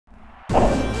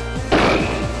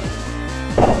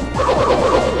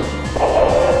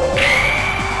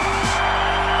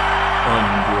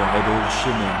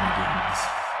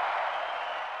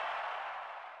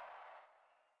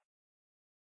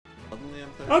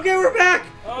Okay, we're back.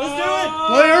 Let's do it.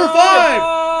 Player 5.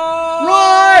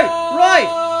 Roy.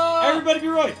 Everybody be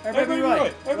Roy. Everybody be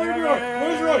Roy. Everybody be Roy.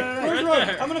 Where's Roy? Where's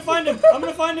Roy? I'm gonna find him.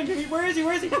 Where is he?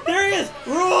 There he is.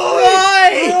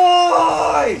 Roy.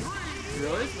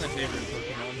 Roy's my favorite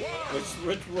Pokemon.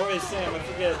 Which Roy is Sam? I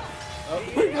forget.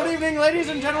 Good evening, ladies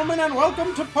and gentlemen, and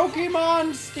welcome to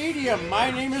Pokemon Stadium.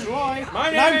 My name is Roy.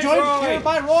 I'm joined here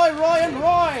by Roy, and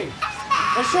Roy.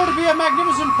 There's sure to be a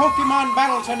magnificent Pokemon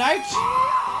battle tonight.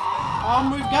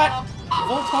 We've got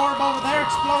Voltorb over there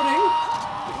exploding.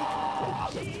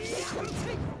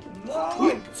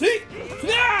 See?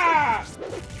 Yeah!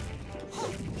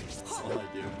 That's all I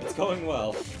do. It's going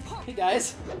well. Hey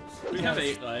guys. We have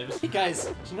 8 lives. Hey guys,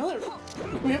 do you know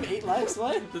that we have 8 lives?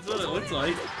 What? That's what it looks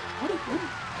like.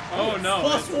 Oh no.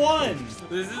 +1!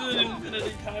 This is an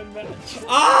infinity time match.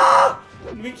 Ah!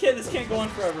 This can't go on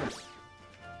forever.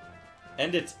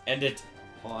 End it.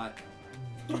 What?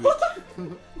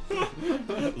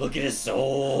 Look at his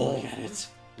soul. Look at it.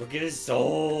 Look at his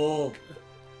soul.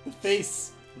 The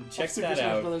face. Check Super that Smash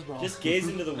out. Brothers Brawl. Just gaze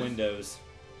into the windows.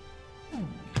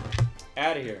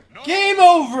 Out of here. Game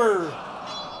over!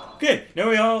 Okay, now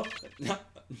we all...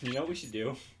 You know what we should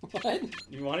do? What?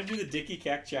 You want to do the Dicky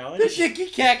Cack Challenge? The Dicky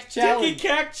Cack Challenge! Dicky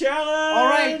Cack Challenge!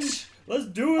 Alright! Let's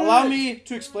do it! Allow me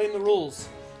to explain the rules.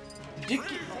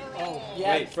 Dicky... Oh,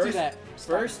 yeah, Wait, first, do that.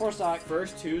 First,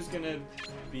 who's gonna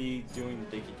be doing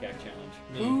the Dicky Cack Challenge?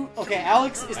 Who? Okay,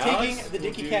 Alex is Alex taking the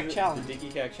Dicky Cack Challenge. The Dicky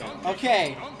Cack Challenge.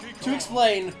 Okay, to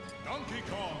explain,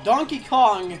 Donkey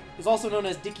Kong is also known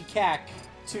as Dicky Cack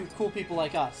to cool people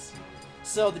like us.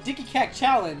 So the Dicky Cack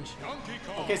Challenge.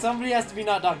 Okay, somebody has to be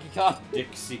not Donkey Kong.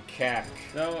 Dixie Cack.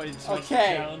 No, it's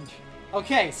okay. challenge.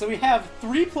 Okay, so we have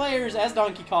 3 players as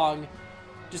Donkey Kong,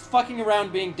 just fucking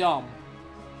around being dumb,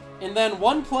 and then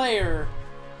 1 player,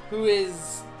 who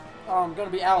is gonna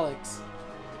be Alex,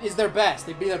 is their best.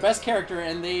 They be their best character,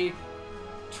 and they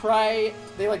play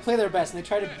their best, and they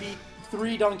try to beat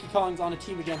 3 Donkey Kongs on a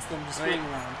team against them, just screwing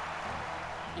around.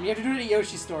 And you have to do it at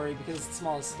Yoshi's Story because it's the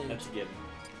smallest stage. That's a given.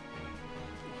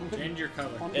 Change your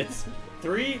color. It's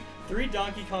three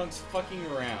Donkey Kongs fucking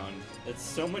around. That's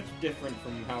so much different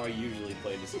from how I usually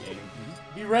play this game.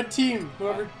 Be red team,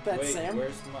 whoever that's Wait, Sam.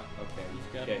 where's my...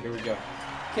 Okay, here we go.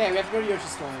 Okay, we have to go to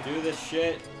Yoshi's Story. Do this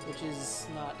shit. Which is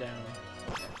not Down.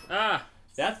 Ah!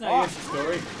 That's not Yoshi's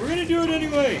Story. We're gonna do it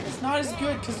anyway! It's not as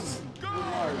good because it's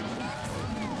large.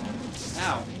 Ow.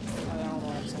 I don't know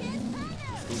what I'm saying.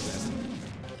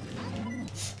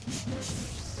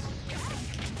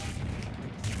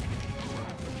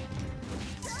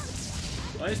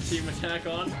 Why is team attack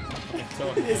on?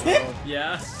 Is it?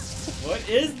 Yeah. What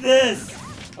is this?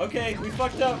 Okay, we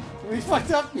fucked up. We fucked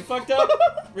up. We fucked up.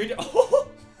 Oh.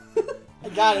 I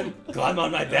got him. Climb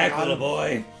on my back, little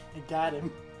boy. I got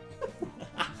him.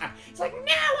 It's like,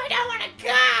 no, I don't want to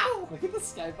go. Look at the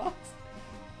skybox.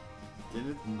 In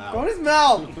his mouth. Go in his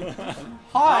mouth.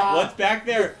 Hot. What's back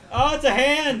there? Oh, it's a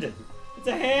hand. It's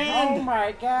a hand. Oh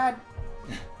my god.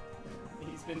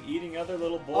 He's been eating other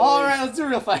little boys. All right, let's do a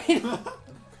real fight.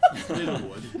 That's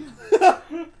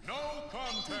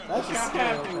Look just how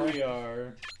scary, happy okay. we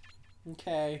are.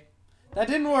 Okay. That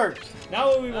didn't work. Not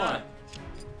what we want.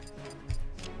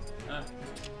 Oh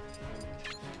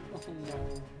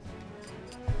no.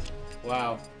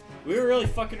 Wow. We were really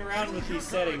fucking around with these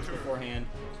settings beforehand.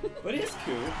 But it's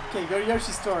cool. Okay, go to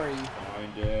Yoshi's Story.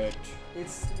 Find it.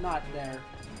 It's not there.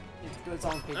 It's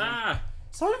on paper. Ah!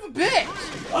 Son of a bitch!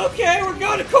 Okay, we're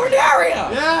going to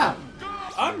Cordaria! Yeah!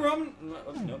 I'm Roman.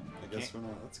 Nope. I guess we're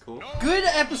not. That's cool. Good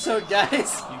episode,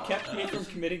 guys. You kept me from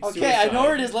committing Okay, suicide. I know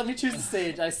where it is. Let me choose the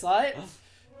stage. I saw it.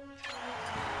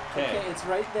 Okay, Okay. it's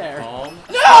right there. Calm.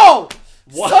 No!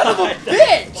 What? Son of a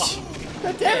bitch!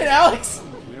 God damn it, Alex!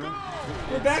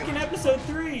 We're back in episode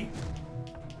 3.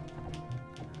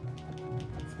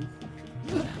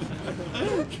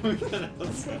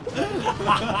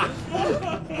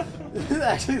 This is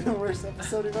actually the worst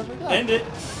episode we've ever done. End it.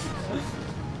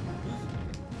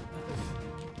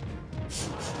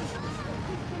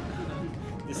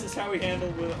 This is how we handle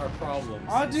with our problems.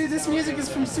 Oh, dude, this how we music do is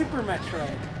that. from Super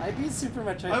Metroid. I beat Super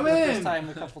Metroid I for the win! first time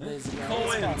a couple days ago. Cole It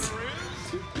was wins. fun.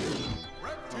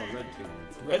 Oh, red team.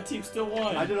 Red team still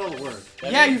won. I did all the work.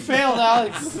 That Yeah, means- you failed,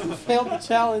 Alex. You failed the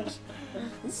challenge.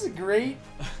 This is great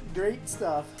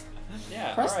stuff.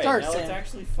 Yeah, Press alright, start, now let's Sam.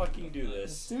 actually fucking do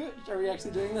Let's this. do it. Are we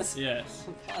actually doing this? Yes.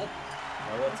 God.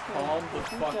 Now let's calm the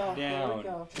Here we fuck go, here we down.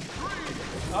 go.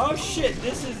 Oh shit,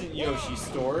 this isn't Yoshi's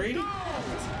Story. Shut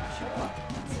up.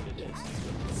 It is.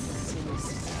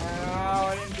 Ow,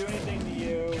 I didn't do anything to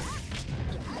you.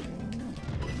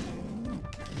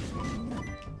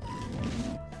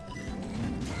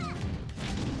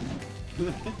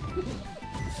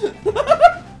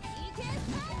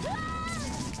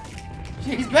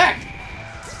 He's back!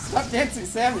 Stop dancing,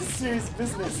 Sam. It's serious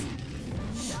business.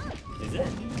 Is it?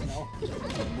 No.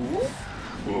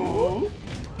 Ooh.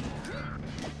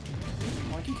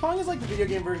 Monkey Kong is like the video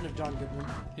game version of John Goodman.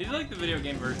 He's like the video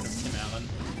game version of Tim Allen.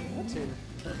 That too.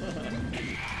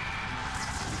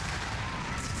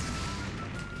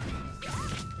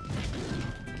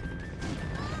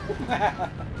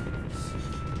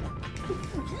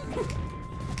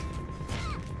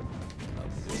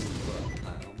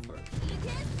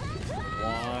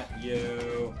 Want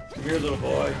you. Come here, little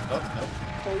boy. Oh, no.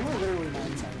 Oh, you were literally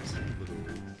Miley Cyrus.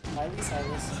 Miley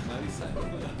Cyrus.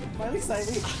 Miley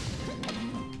Cyrus.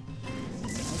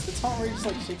 That's the taunt where he just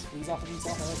like shakes fleas off of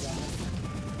himself.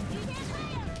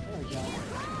 There we go.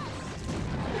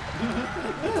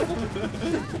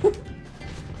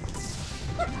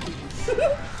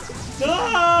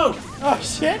 No! Oh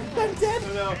shit! I'm dead!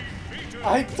 No.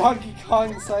 I Donkey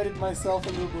Kong sided myself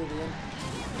into oblivion.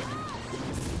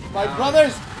 My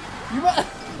brothers! You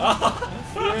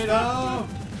Straight up!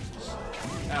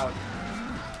 Out.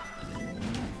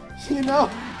 You know,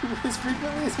 as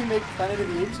frequently as we make Planet of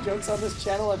the Apes jokes on this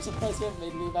channel, I'm surprised you haven't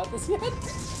made me about this yet.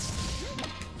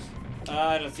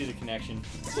 I don't see the connection.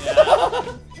 Yeah.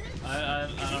 I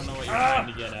don't know what you're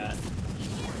trying to get at.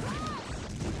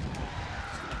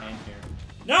 Hang here.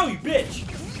 No, you bitch!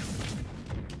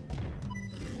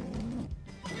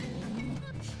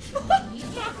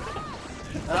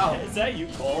 Ow. Is that you,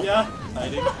 Cole? Yeah.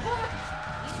 Hiding.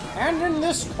 And in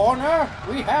this corner,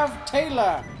 we have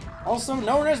Taylor, also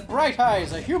known as Bright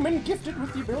Eyes, a human gifted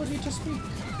with the ability to speak.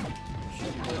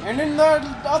 And in the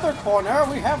other corner,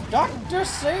 we have Dr.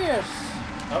 Seuss.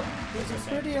 Oh, He's a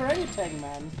pretty orangutan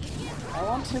man. I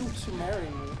want him to marry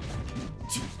me.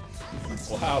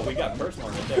 wow, we got personal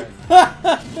right there.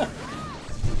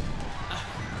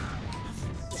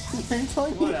 Are you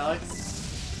telling Come on, me?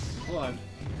 Alex. Come on.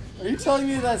 Are you telling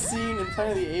me that scene in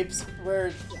Planet of the Apes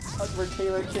where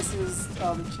Taylor kisses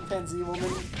chimpanzee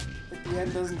woman at the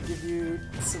end doesn't give you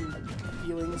some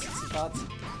feelings, some thoughts,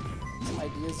 some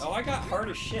ideas? Oh, I got hard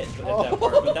as shit at that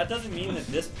part, but that doesn't mean that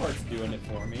this part's doing it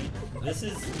for me. This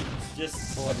is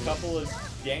just a couple of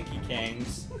Yankee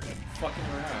Kangs fucking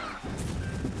around.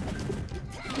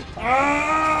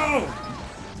 Oh!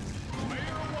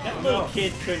 That little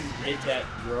kid couldn't hit that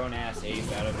grown-ass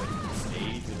ape out of the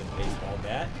stage with a baseball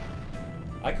bat.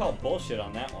 I call bullshit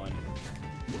on that one.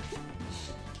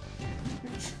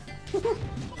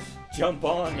 Jump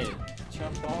on it.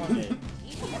 Jump on it.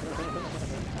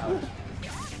 Ouch.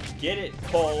 Get it,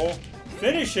 Cole.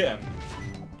 Finish him!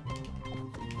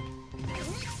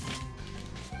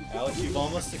 Alex, you've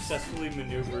almost successfully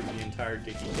maneuvered the entire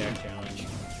Dickie Jack challenge.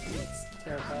 It's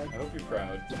terrifying. I hope you're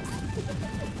proud.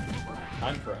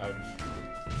 I'm proud.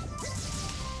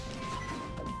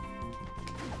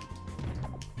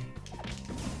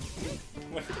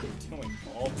 What are you doing,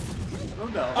 Paul? Oh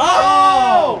no.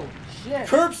 Oh! Shit!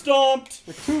 Curb stomped!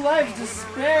 With 2 lives to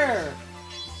spare!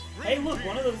 Hey, look,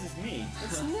 one of those is me.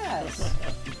 It's Ness!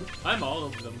 I'm all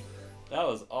of them. That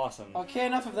was awesome. Okay,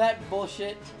 enough of that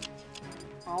bullshit.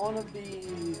 I wanna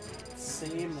be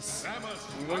same as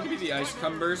I'm going to be the Ice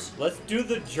Cumbers. Let's do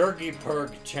the Jerky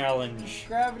Perk challenge.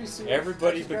 Gravity Suit.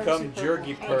 Everybody Gravity become Suit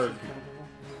Jerky purple. Perk.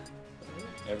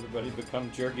 Everybody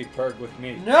become Jerky Perk with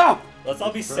me. No! Let's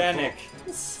all be Sonic.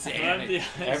 I'm the Ice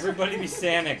Everybody be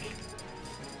Sonic.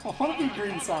 I wanna be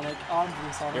Green Sonic. I'm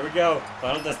Green Sonic. Here we go.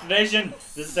 Final destination.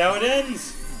 This is how it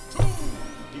ends.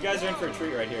 You guys are in for a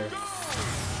treat right here.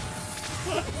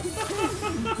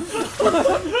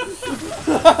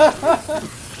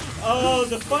 Oh,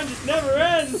 the fun just never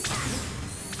ends.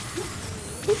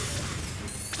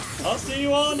 I'll see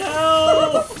you all in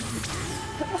hell.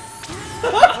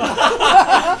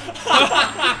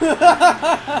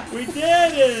 We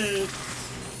did it.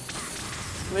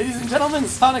 Ladies and gentlemen,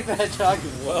 Sonic the Hedgehog.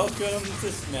 Welcome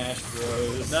to Smash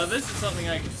Bros. Now this is something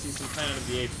I can see some Planet of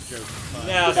the Apes jokes on.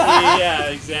 Now, see, yeah,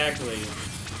 exactly.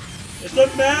 It's a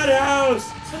madhouse!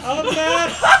 A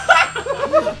mad.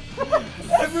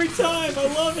 Every time, I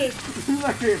love it.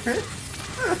 My favorite.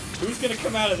 Who's gonna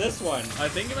come out of this one? I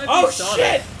think it might be Oh Sonic.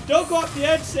 shit! Don't go off the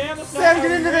edge, Sam. That's not Sam, how get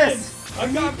we into win. this.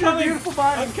 I'm Your coming. beautiful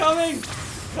body. I'm coming.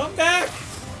 Come back.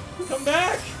 Come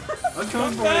back. I'm Come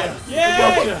coming for back. you.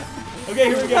 Yay! Okay,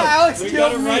 here we go. Alex We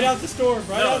killed gotta me. ride out the storm.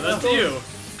 Ride No, out the that's storm. you.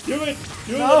 Do it.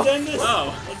 Do it. No. Let's end this.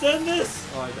 Wow. Let's end this.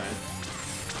 Oh, I died.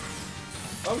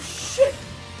 Oh shit.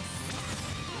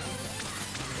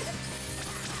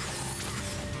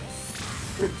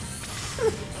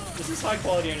 This is high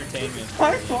quality entertainment.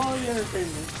 High quality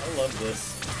entertainment. I love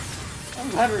this. I'm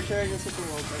glad we're sharing this with the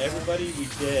world. Right Everybody, we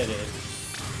did it.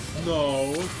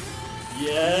 No.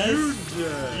 Yes. You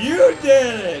did. You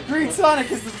did it. now. Green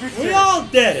Sonic is the victor. We all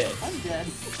did it. I'm dead.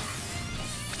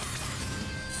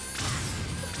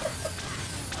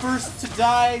 First to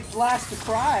die, last to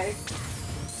cry.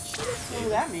 I don't know what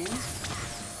that means.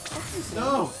 Fuck you, Sam.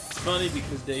 No. It's funny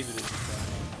because David is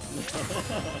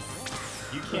crying.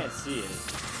 You can't see it.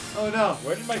 Oh no.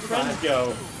 Where did my friends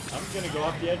go? I'm gonna go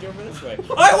off the edge over this way.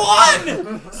 I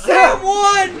won! Sam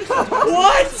won!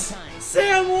 What?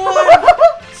 Sam won!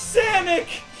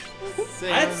 Samic!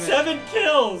 I had 7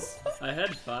 kills! I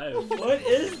had 5. What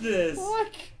is this?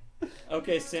 Fuck.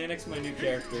 Okay, Sanic's my new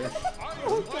character.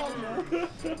 Oh god, no.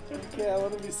 Okay, I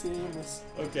want to be Samus.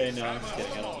 Okay, no, I'm just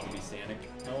kidding. I don't want to be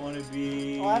Sanic. I want to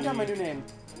be... Oh, I've got my new name.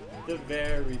 the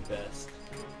very best.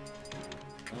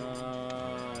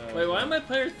 Wait, why am I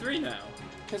player 3 now?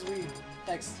 Because we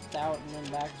X'd out and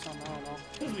then back or something, I don't know.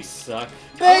 Because we suck.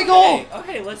 Bagel!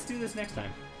 Okay, let's do this next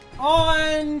time.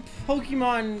 On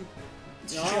Pokemon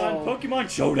On Pokemon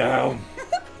Showdown!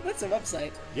 That's a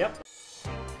website. Yep.